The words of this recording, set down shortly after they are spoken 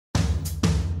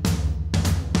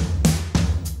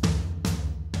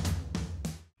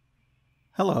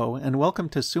Hello, and welcome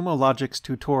to Sumo Logic's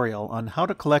tutorial on how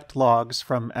to collect logs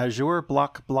from Azure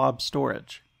Block Blob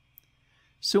Storage.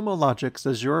 Sumo Logic's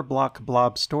Azure Block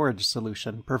Blob Storage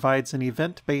solution provides an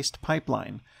event-based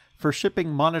pipeline for shipping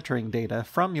monitoring data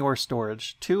from your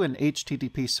storage to an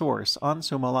HTTP source on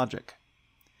Sumo Logic.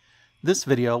 This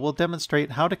video will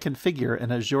demonstrate how to configure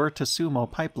an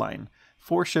Azure-to-Sumo pipeline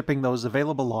for shipping those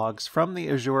available logs from the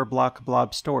Azure Block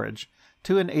Blob Storage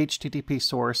to an HTTP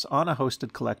source on a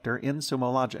hosted collector in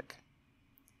Sumo Logic.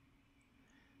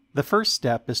 The first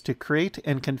step is to create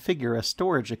and configure a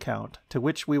storage account to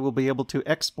which we will be able to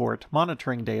export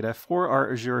monitoring data for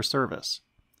our Azure service.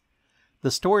 The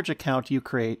storage account you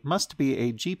create must be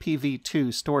a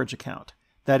GPv2 storage account,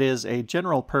 that is, a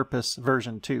general purpose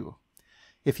version 2.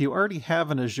 If you already have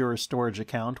an Azure storage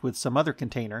account with some other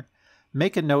container,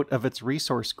 make a note of its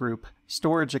resource group,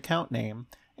 storage account name,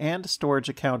 and storage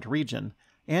account region,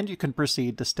 and you can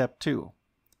proceed to step 2.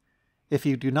 If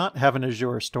you do not have an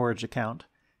Azure storage account,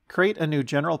 create a new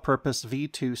general purpose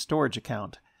v2 storage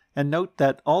account, and note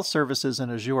that all services in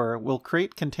Azure will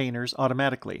create containers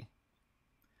automatically.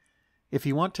 If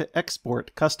you want to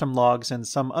export custom logs in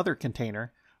some other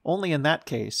container, only in that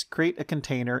case, create a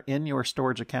container in your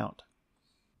storage account.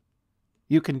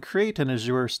 You can create an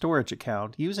Azure storage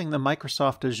account using the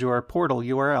Microsoft Azure portal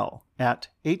URL at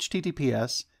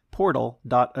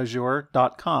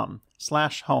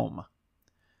https://portal.azure.com/home.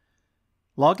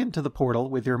 Log into the portal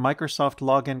with your Microsoft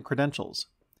login credentials,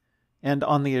 and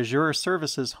on the Azure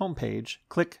Services homepage,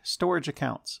 click Storage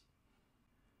Accounts.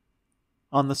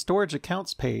 On the Storage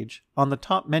Accounts page, on the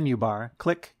top menu bar,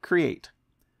 click Create.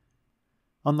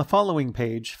 On the following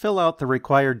page, fill out the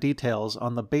required details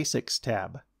on the Basics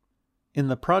tab. In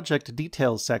the Project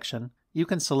Details section, you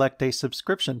can select a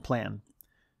subscription plan.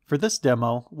 For this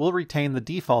demo, we'll retain the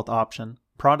default option,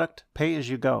 Product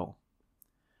Pay-as-you-go.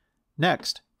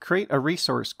 Next, create a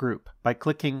resource group by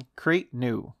clicking Create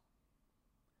New.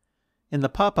 In the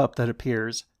pop-up that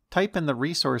appears, type in the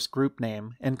resource group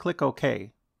name and click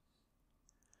OK.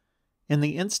 In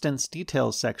the Instance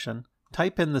Details section,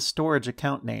 type in the storage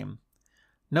account name.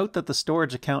 Note that the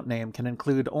storage account name can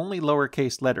include only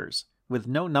lowercase letters, with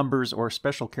no numbers or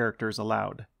special characters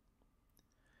allowed.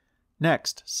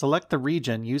 Next, select the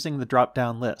region using the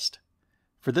drop-down list.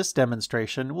 For this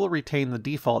demonstration, we'll retain the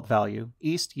default value,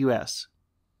 East US.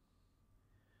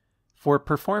 For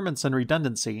performance and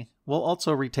redundancy, we'll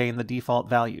also retain the default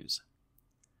values.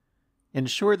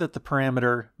 Ensure that the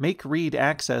parameter Make Read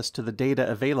Access to the data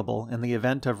available in the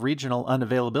event of regional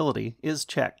unavailability is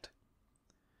checked.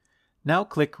 Now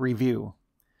click Review.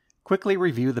 Quickly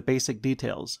review the basic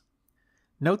details.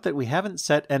 Note that we haven't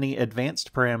set any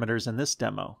advanced parameters in this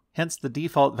demo, hence the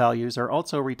default values are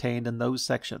also retained in those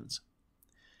sections.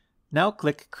 Now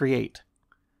click Create.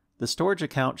 The storage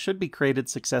account should be created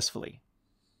successfully.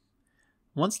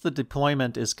 Once the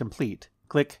deployment is complete,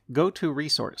 click Go to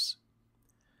Resource.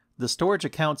 The storage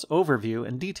account's overview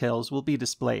and details will be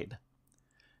displayed.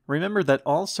 Remember that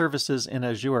all services in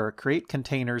Azure create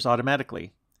containers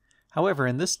automatically. However,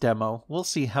 in this demo, we'll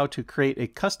see how to create a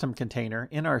custom container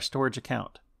in our storage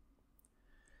account.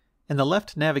 In the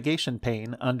left navigation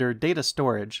pane under Data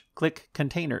Storage, click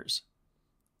Containers.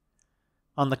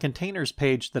 On the Containers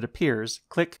page that appears,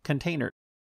 click Container.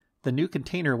 The new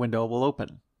container window will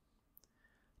open.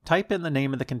 Type in the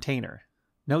name of the container.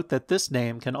 Note that this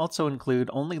name can also include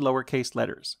only lowercase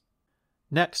letters.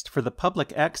 Next, for the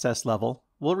public access level,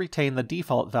 we'll retain the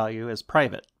default value as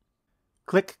private.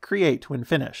 Click Create when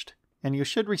finished, and you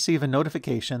should receive a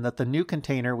notification that the new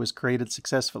container was created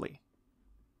successfully.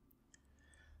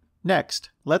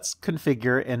 Next, let's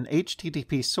configure an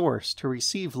HTTP source to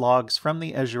receive logs from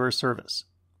the Azure service.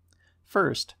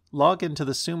 First, log into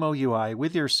the Sumo UI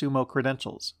with your Sumo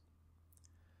credentials.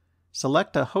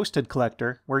 Select a hosted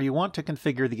collector where you want to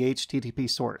configure the HTTP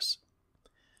source.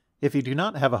 If you do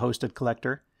not have a hosted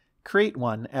collector, create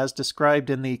one as described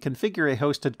in the Configure a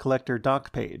Hosted Collector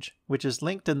doc page, which is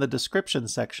linked in the description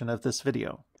section of this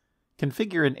video.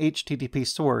 Configure an HTTP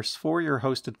source for your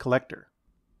hosted collector.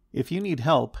 If you need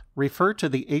help, refer to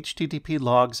the HTTP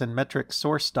logs and metrics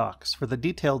source docs for the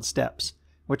detailed steps,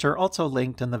 which are also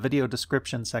linked in the video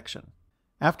description section.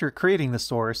 After creating the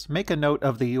source, make a note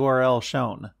of the URL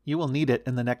shown. You will need it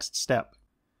in the next step.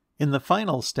 In the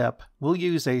final step, we'll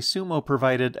use a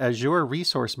Sumo-provided Azure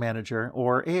Resource Manager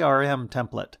or ARM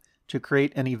template to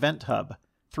create an event hub,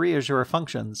 3 Azure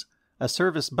functions, a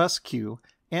service bus queue,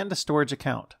 and a storage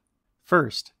account.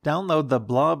 First, download the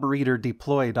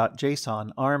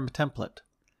blobreaderdeploy.json ARM template.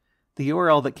 The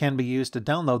URL that can be used to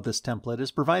download this template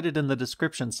is provided in the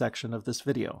description section of this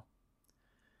video.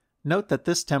 Note that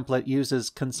this template uses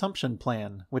consumption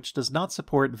plan, which does not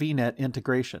support VNet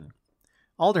integration.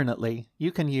 Alternately,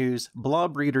 you can use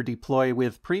blob reader deploy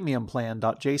with premium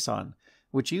plan.json,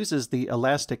 which uses the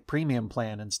Elastic Premium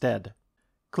plan instead.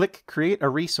 Click Create a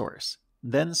Resource,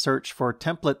 then search for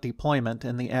Template Deployment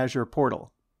in the Azure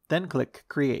portal, then click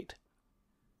Create.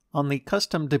 On the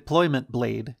Custom Deployment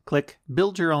blade, click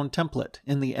Build Your Own Template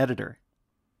in the editor.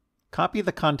 Copy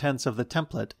the contents of the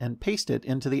template and paste it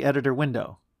into the editor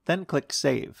window, then click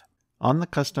Save. On the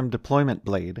Custom Deployment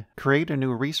blade, create a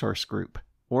new resource group,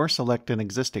 or select an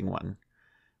existing one.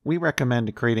 We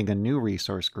recommend creating a new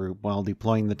resource group while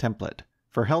deploying the template,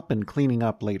 for help in cleaning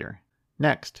up later.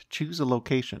 Next, choose a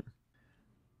location.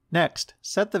 Next,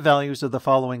 set the values of the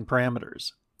following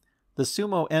parameters. The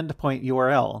Sumo endpoint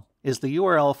URL is the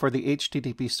URL for the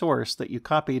HTTP source that you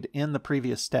copied in the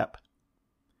previous step.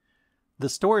 The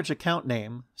storage account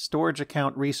name, storage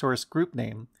account resource group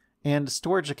name, and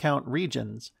storage account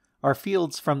regions are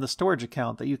fields from the storage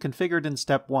account that you configured in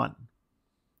step 1.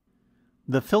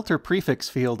 The filter prefix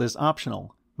field is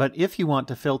optional, but if you want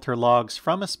to filter logs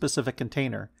from a specific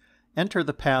container, enter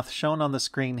the path shown on the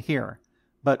screen here,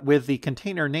 but with the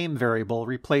container name variable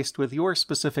replaced with your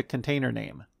specific container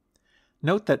name.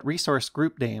 Note that resource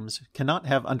group names cannot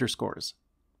have underscores.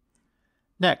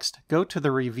 Next, go to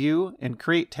the Review and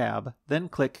Create tab, then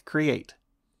click Create.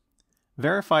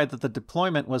 Verify that the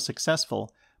deployment was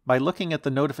successful by looking at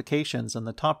the notifications in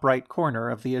the top right corner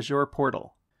of the Azure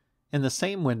portal. In the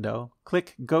same window,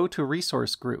 click Go to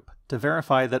Resource Group to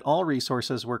verify that all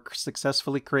resources were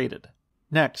successfully created.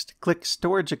 Next, click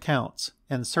Storage Accounts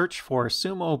and search for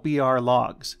Sumo BR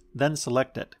logs, then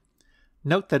select it.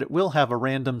 Note that it will have a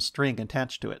random string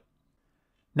attached to it.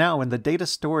 Now in the Data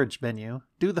Storage menu,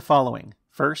 do the following.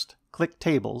 First, click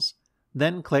Tables,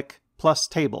 then click Plus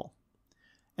Table.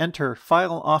 Enter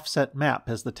File Offset Map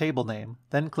as the table name,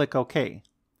 then click OK.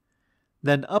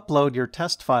 Then upload your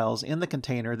test files in the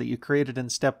container that you created in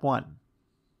Step 1.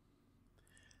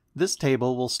 This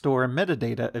table will store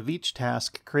metadata of each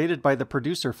task created by the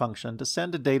producer function to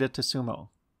send the data to Sumo.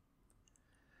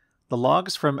 The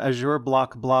logs from Azure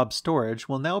Block Blob Storage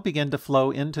will now begin to flow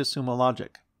into Sumo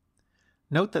Logic.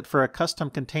 Note that for a custom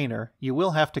container, you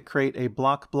will have to create a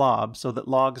block blob so that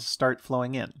logs start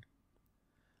flowing in.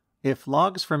 If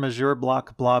logs from Azure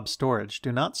Block Blob Storage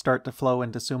do not start to flow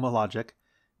into Sumo Logic,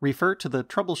 refer to the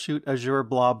Troubleshoot Azure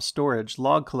Blob Storage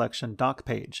log collection doc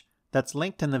page that's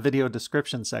linked in the video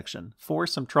description section for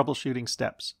some troubleshooting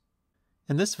steps.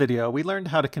 In this video, we learned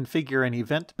how to configure an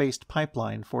event-based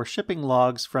pipeline for shipping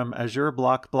logs from Azure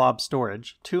Block Blob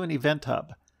Storage to an event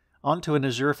hub, onto an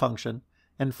Azure function,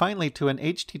 and finally to an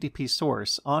HTTP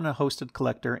source on a hosted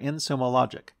collector in Sumo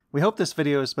Logic. We hope this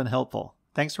video has been helpful.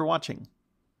 Thanks for watching.